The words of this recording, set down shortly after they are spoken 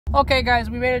Okay guys,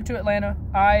 we made it to Atlanta.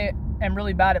 I am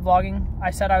really bad at vlogging.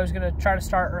 I said I was gonna try to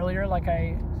start earlier like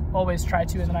I always try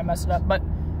to, and then I mess it up. But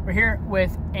we're here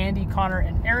with Andy, Connor,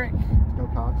 and Eric. Go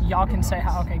Cox. Y'all can say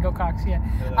how. Okay, go Cox, yeah.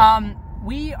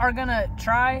 We are gonna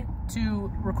try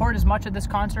to record as much of this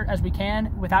concert as we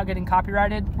can without getting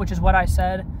copyrighted, which is what I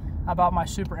said about my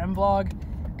Super M vlog.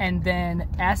 And then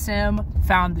SM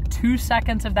found the 2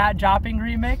 seconds of that Jopping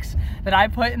remix that I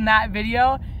put in that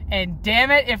video. And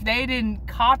damn it, if they didn't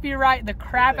copyright the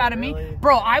crap out of me.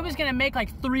 Bro, I was gonna make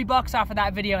like $3 off of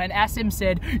that video, and SM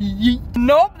said,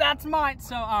 nope, that's mine.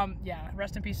 So, yeah,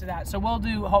 rest in peace to that. So we'll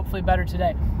do hopefully better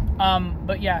today.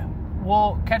 But yeah,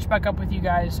 we'll catch back up with you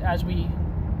guys as we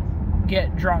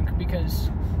get drunk, because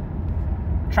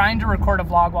trying to record a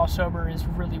vlog while sober is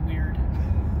really weird.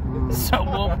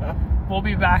 So we'll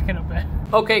be back in a bit.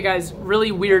 Okay guys,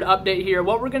 really weird update here.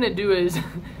 What we're gonna do is,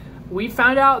 we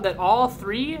found out that all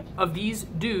 3 of these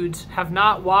dudes have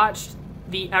not watched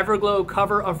the Everglow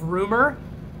cover of Rumor.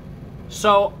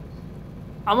 So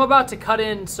I'm about to cut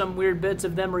in some weird bits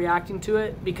of them reacting to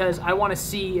it, because I want to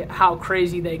see how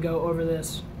crazy they go over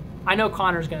this. I know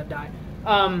Connor's gonna die.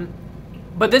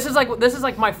 But this is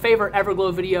like my favorite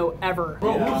Everglow video ever.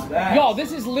 Bro, who's that? Yo,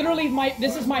 this is literally my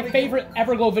favorite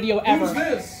Everglow video ever. Who's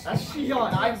this? That's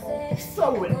Shion. I'm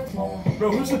so in.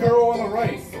 Bro, who's the girl on the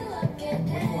right?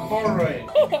 Far right.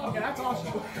 Okay, that's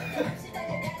awesome.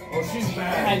 Oh, she's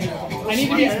bad. I need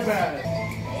to be. She's bad.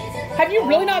 Have you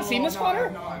really not seen this, Connor?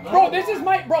 Bro, this is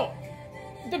my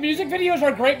The music videos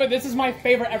are great, but this is my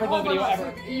favorite Everglow video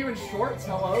ever. You in shorts?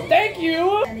 Hello. Thank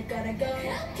you. She's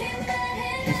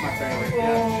my favorite.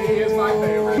 Yeah, she is my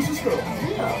favorite. Who's this girl?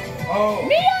 Mia. Oh.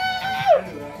 Mia!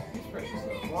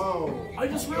 Whoa. I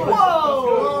just realized.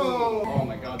 Whoa. Oh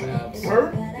my god, the abs.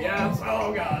 Her? Yes.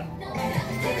 Oh god. Oh my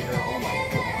god.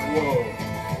 Whoa.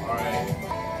 Alright.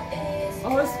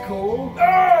 Oh, that's cool. Oh!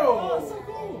 Oh, that's so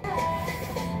cool.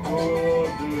 Oh,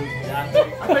 dude. Yeah, I think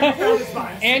you found this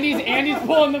fine. Andy's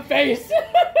pulling the face.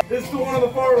 It's the one on the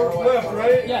far left,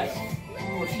 right? Yes.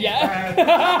 Oh, she's Yeah. bad.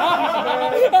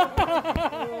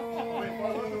 Wait,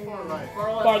 far left or far right?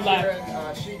 Far left.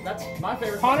 That's my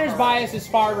favorite. Connor's bias is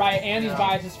far right. Andy's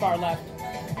bias is far left.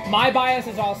 My bias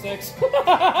is all 6.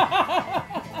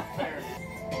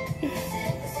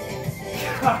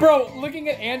 Bro, looking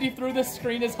at Andy through the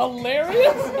screen is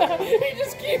hilarious. He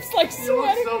just keeps like You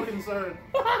look sweating. so concerned.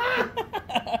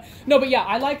 No, but yeah,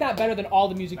 I like that better than all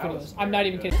the music videos. I'm not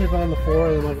even kidding. Sleep on the floor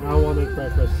and I'm like, I want to make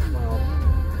breakfast. Smile.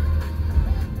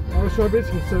 Oh, should I be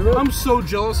considerate? I'm so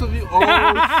jealous of you. Oh,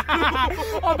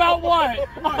 About what?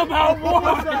 About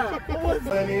what?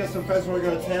 I need some friends when we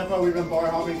go to Tampa. We've been bar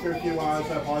hopping for a few hours,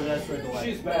 so I apologize for the delay.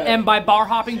 she's bad. And by bar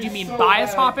hopping, do you mean so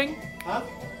bias bad. hopping? Huh?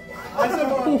 I said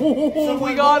bar. Oh,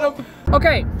 we got him.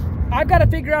 Okay, I've got to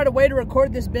figure out a way to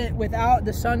record this bit without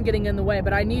the sun getting in the way,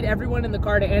 but I need everyone in the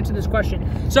car to answer this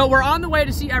question. So we're on the way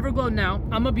to see Everglow now.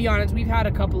 I'm gonna be honest, we've had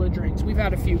a couple of drinks. We've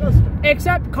had a few.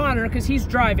 Except Connor, because he's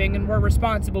driving and we're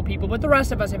responsible people, but the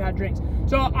rest of us have had drinks.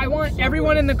 So I want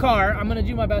everyone in the car. I'm gonna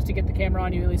do my best to get the camera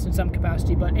on you, at least in some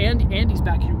capacity, but Andy's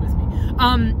back here with me.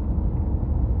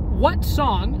 What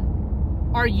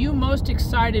song are you most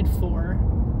excited for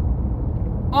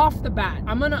off the bat?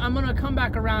 I'm gonna come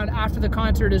back around after the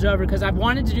concert is over, because I've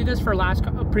wanted to do this for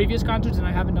previous concerts and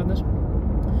I haven't done this.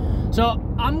 So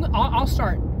I'll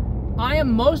start. I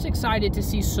am most excited to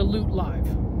see Salute live.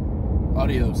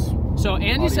 Adios. So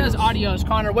Andy says adios.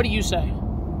 Connor, what do you say?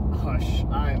 Hush.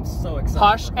 I am so excited.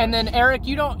 Hush. And then Eric,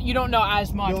 you don't know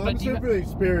as much, No, but I'm do you super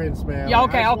experienced, man. Yeah,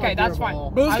 Like, I just okay, wanna that's hear fine. them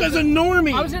all. Bro, this guy's a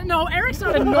normie. No, Eric's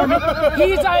not a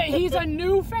normie. He's a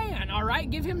new fan. All right,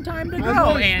 give him time to I'm grow,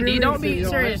 not Andy. Don't be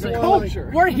experienced, seriously. you know, I just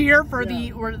wanna, We're here for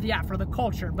for the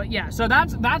culture. But yeah, so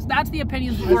that's the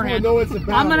opinions beforehand. know what it's about,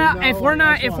 I'm gonna you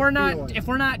know? if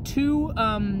we're not too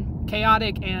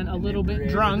chaotic and a little bit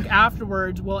drunk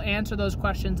afterwards, we'll answer those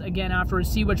questions again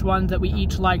afterwards. See which ones that we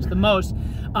each liked the most.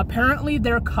 Apparently,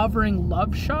 they're covering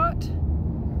Love Shot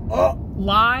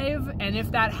live, and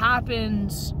if that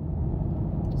happens,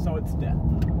 So it's death.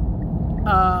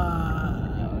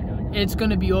 it's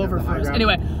gonna be over for us.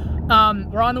 Anyway,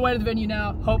 we're on the way to the venue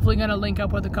now. Hopefully gonna link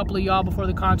up with a couple of y'all before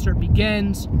the concert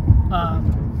begins.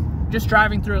 Just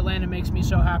driving through Atlanta makes me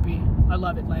so happy. I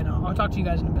love Atlanta. I'll talk to you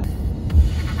guys in a bit.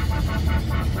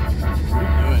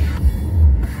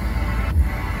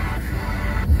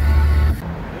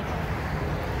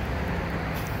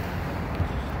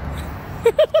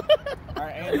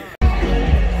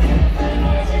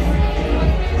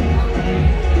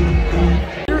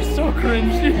 You're so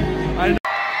cringy. I know.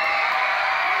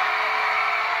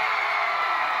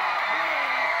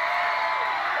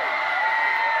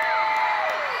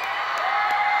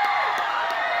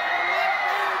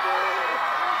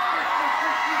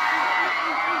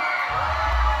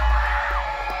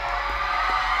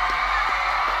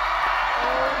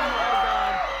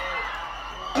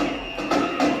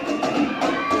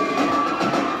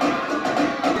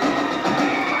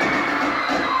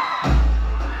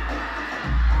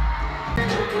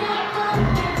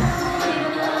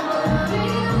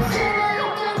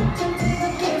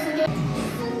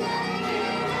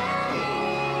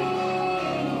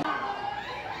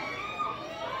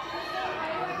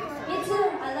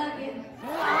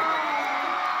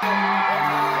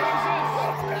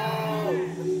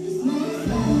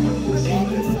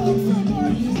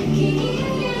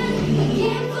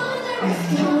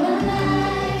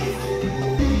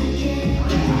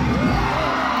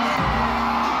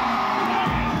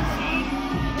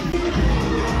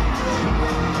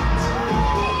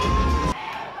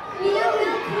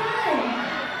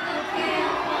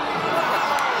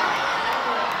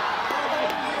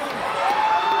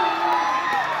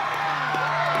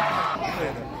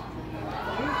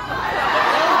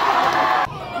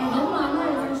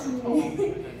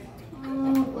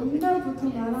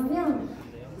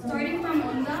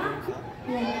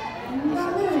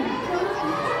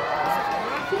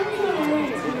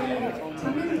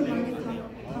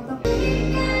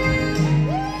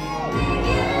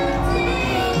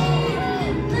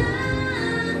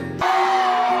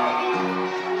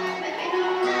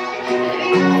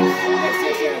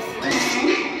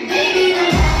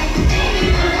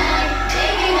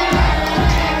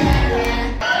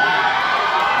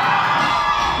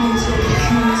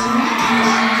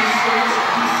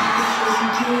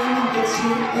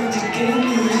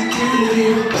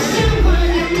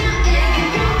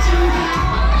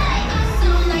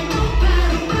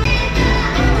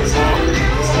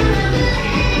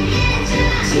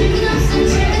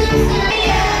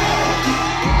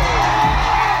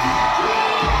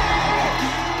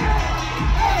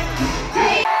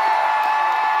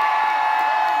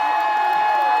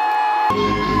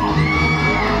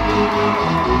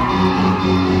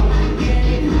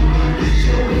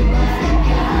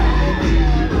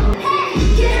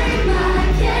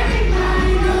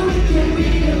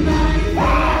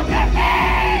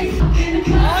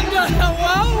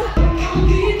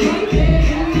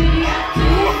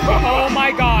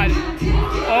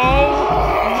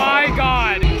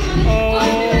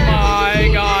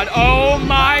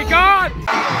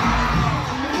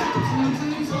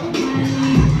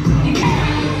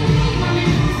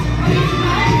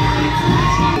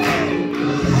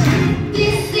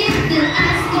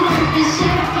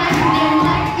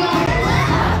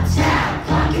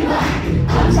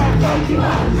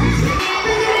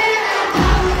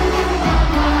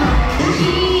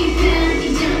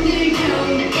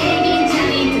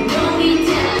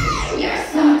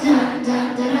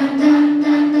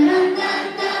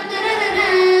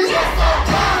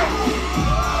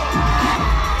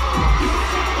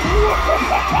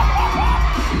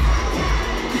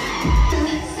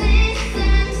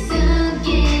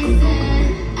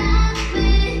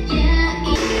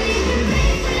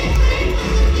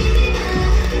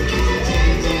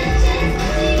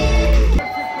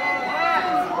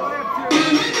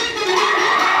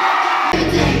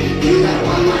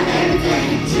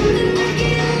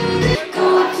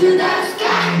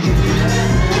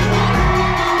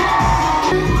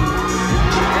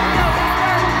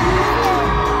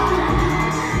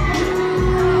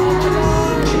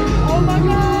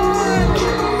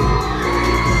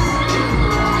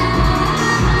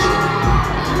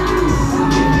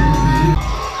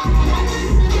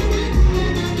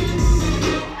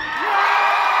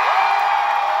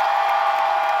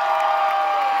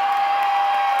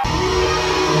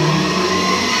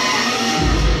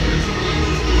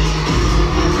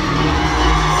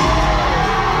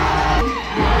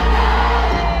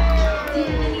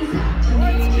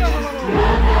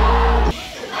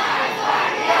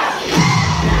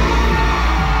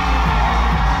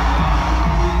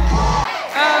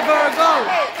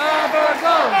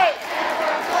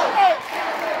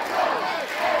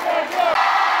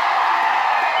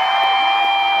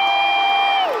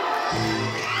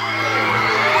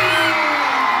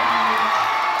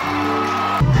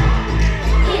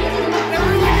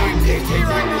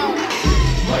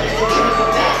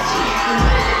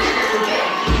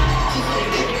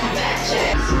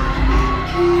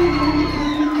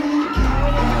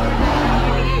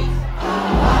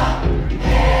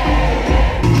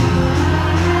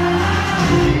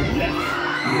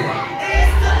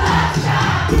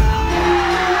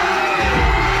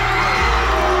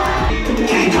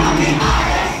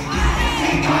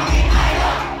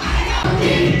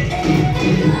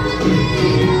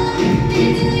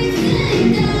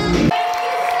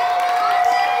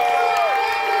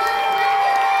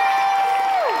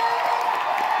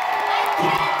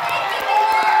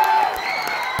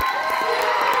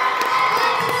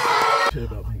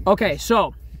 Okay,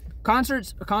 so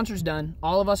concert's done.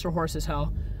 All of us are hoarse as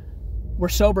hell. We're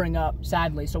sobering up,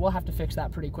 sadly, so we'll have to fix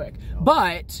that pretty quick.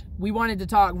 But we wanted to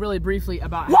talk really briefly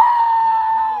about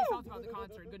how we felt about the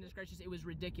concert. Goodness gracious, it was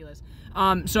ridiculous.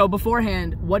 So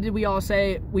beforehand, what did we all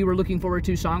say we were looking forward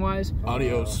to song-wise?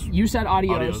 Adios. You said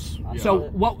adios. Yeah. So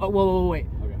what? Wait.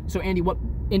 Okay. So Andy, what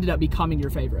ended up becoming your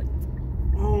favorite?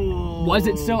 Was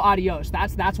it still adios?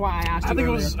 That's why I asked you.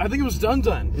 I think it was done.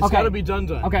 It's got to be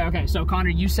done. Okay. So Connor,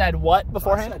 you said what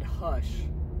beforehand? I said Hush.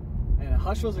 And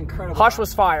Hush was incredible. Hush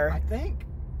was fire. I think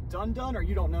Dun or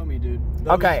You Don't Know Me, dude.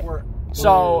 Okay.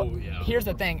 So here's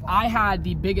the thing. I had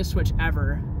the biggest switch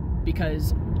ever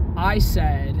because I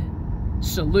said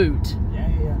Salute.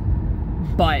 Yeah.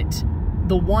 But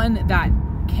the one that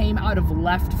came out of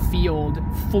left field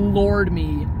floored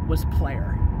me was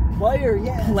Player. Player,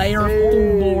 yes. Player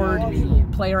floored me.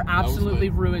 Player absolutely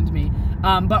ruined me.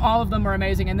 But all of them were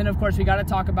amazing. And then, of course, we got to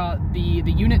talk about the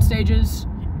unit stages.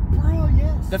 Bro,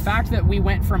 yes. The fact that we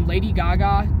went from Lady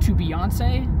Gaga to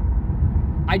Beyonce,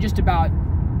 I just about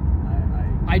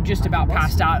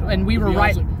passed out. And we were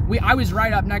I was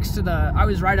right up next to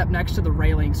the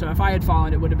railing. So if I had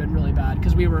fallen, it would have been really bad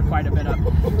because we were quite a bit up.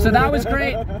 So that was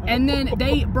great. And then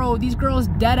these girls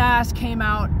dead ass came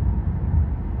out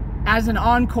as an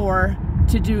encore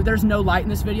to do. There's no light in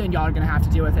this video, and y'all are gonna have to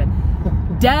deal with it.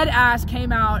 Dead ass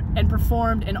came out and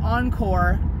performed an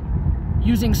encore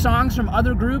using songs from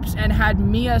other groups and had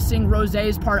Mia sing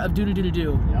Rosé's part of Do Do Do Do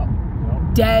Do. Yep.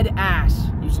 Dead ass.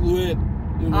 It was lit.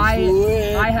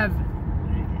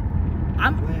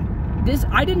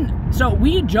 So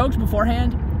we joked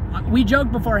beforehand.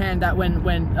 That when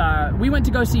we went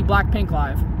to go see Blackpink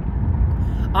live,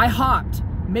 I hopped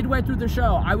midway through the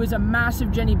show. I was a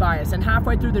massive Jennie bias, and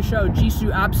halfway through the show,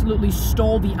 Jisoo absolutely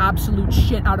stole the absolute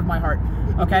shit out of my heart.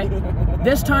 Okay,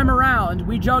 this time around,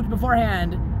 we joked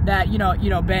beforehand that you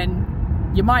know, Ben,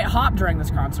 you might hop during this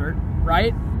concert,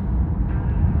 right?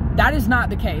 That is not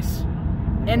the case.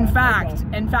 In fact,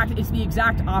 it's the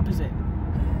exact opposite.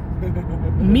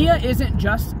 Mia isn't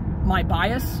just my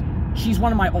bias; she's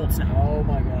one of my ults now. Oh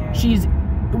my god. She's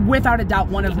without a doubt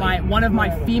one of my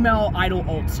female idol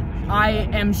ults. I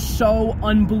am so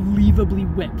unbelievably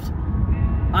whipped.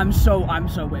 I'm so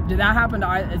whipped. Did that happen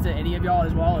to any of y'all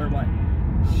as well, or what?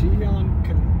 Xion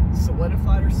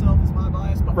solidified herself as my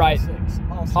bias, but right.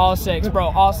 All six, bro.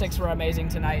 All six were amazing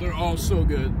tonight. They're all so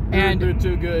good. And they're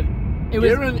too good.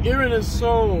 Erin is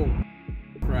so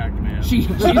cracked, man. She's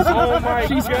oh my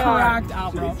she's God. cracked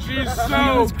out, bro. She's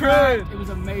so good. It was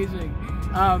amazing.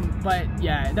 But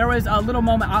yeah, there was a little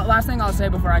moment. Last thing I'll say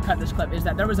before I cut this clip is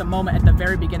that there was a moment at the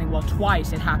very beginning. Well,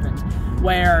 twice it happened,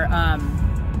 where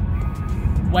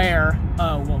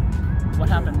what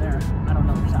happened there? I don't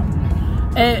know what's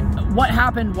happening. What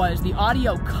happened was the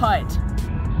audio cut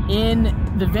in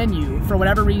the venue for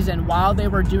whatever reason while they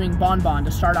were doing Bon Bon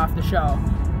to start off the show,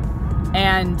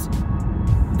 and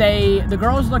the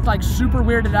girls looked like super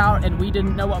weirded out, and we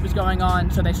didn't know what was going on,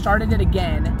 so they started it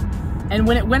again. And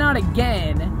when it went out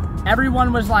again,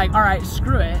 everyone was like, all right,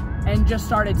 screw it, and just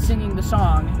started singing the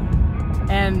song.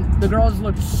 And the girls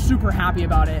looked super happy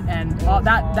about it. And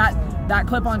that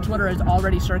clip on Twitter is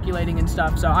already circulating and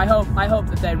stuff. So I hope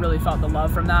that they really felt the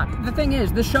love from that. The thing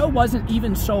is, the show wasn't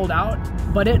even sold out,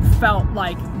 but it felt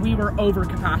like we were over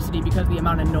capacity because of the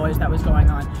amount of noise that was going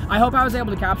on. I hope I was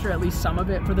able to capture at least some of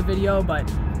it for the video, but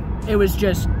it was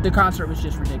just, the concert was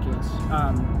just ridiculous.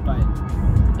 But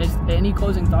any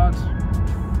closing thoughts?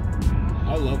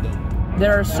 I love them.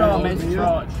 They're so amazing,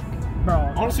 bro.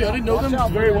 Honestly, I didn't know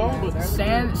them very well, but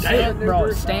stand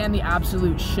the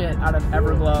absolute shit out of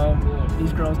Everglow.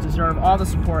 These girls deserve all the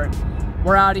support.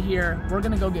 We're out of here. We're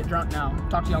gonna go get drunk now.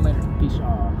 Talk to y'all later. Peace.